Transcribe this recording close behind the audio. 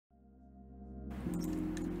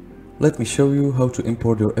Let me show you how to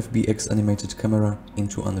import your FBX animated camera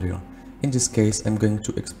into Unreal. In this case, I'm going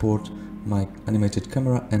to export my animated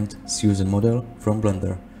camera and Susan model from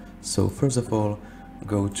Blender. So first of all,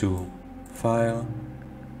 go to File,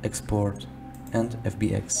 Export and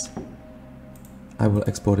FBX. I will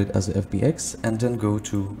export it as a FBX and then go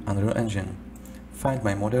to Unreal Engine. Find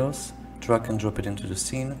my models, drag and drop it into the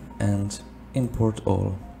scene and import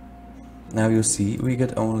all. Now you see we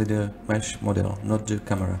get only the mesh model, not the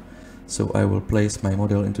camera. So I will place my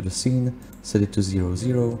model into the scene, set it to 0,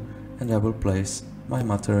 0, and I will place my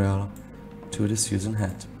material to the Susan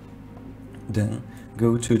head. Then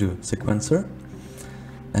go to the sequencer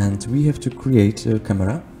and we have to create a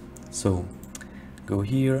camera. So go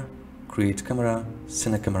here, create camera,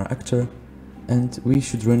 Cine camera actor, and we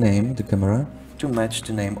should rename the camera to match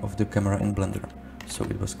the name of the camera in Blender. So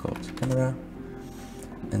it was called camera.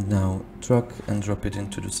 And now drag and drop it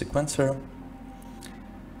into the sequencer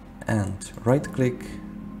and right click,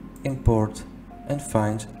 import and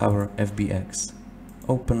find our FBX.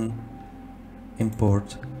 Open,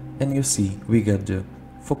 import, and you see we get the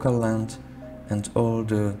focal length and all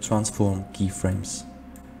the transform keyframes.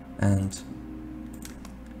 And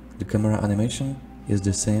the camera animation is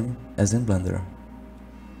the same as in Blender.